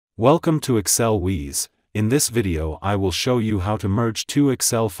Welcome to Excel Wiz. In this video I will show you how to merge two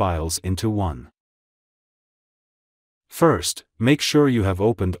Excel files into one. First, make sure you have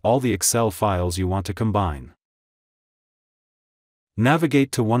opened all the Excel files you want to combine.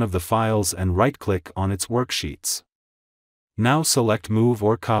 Navigate to one of the files and right-click on its worksheets. Now select Move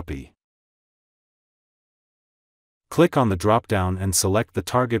or Copy. Click on the drop-down and select the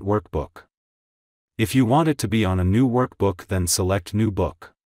target workbook. If you want it to be on a new workbook, then select New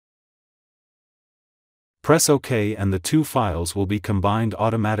Book. Press OK and the two files will be combined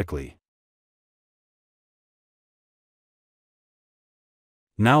automatically.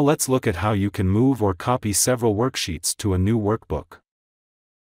 Now let's look at how you can move or copy several worksheets to a new workbook.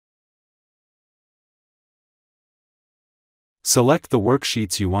 Select the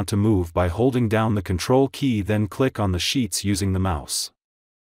worksheets you want to move by holding down the Control key, then click on the sheets using the mouse.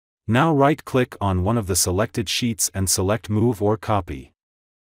 Now right-click on one of the selected sheets and select Move or Copy.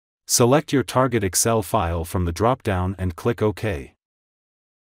 Select your target Excel file from the drop-down and click OK.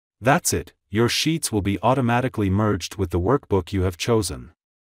 That's it, your sheets will be automatically merged with the workbook you have chosen.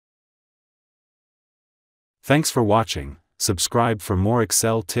 Thanks for watching. Subscribe for more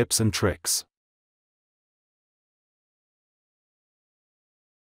Excel tips and tricks.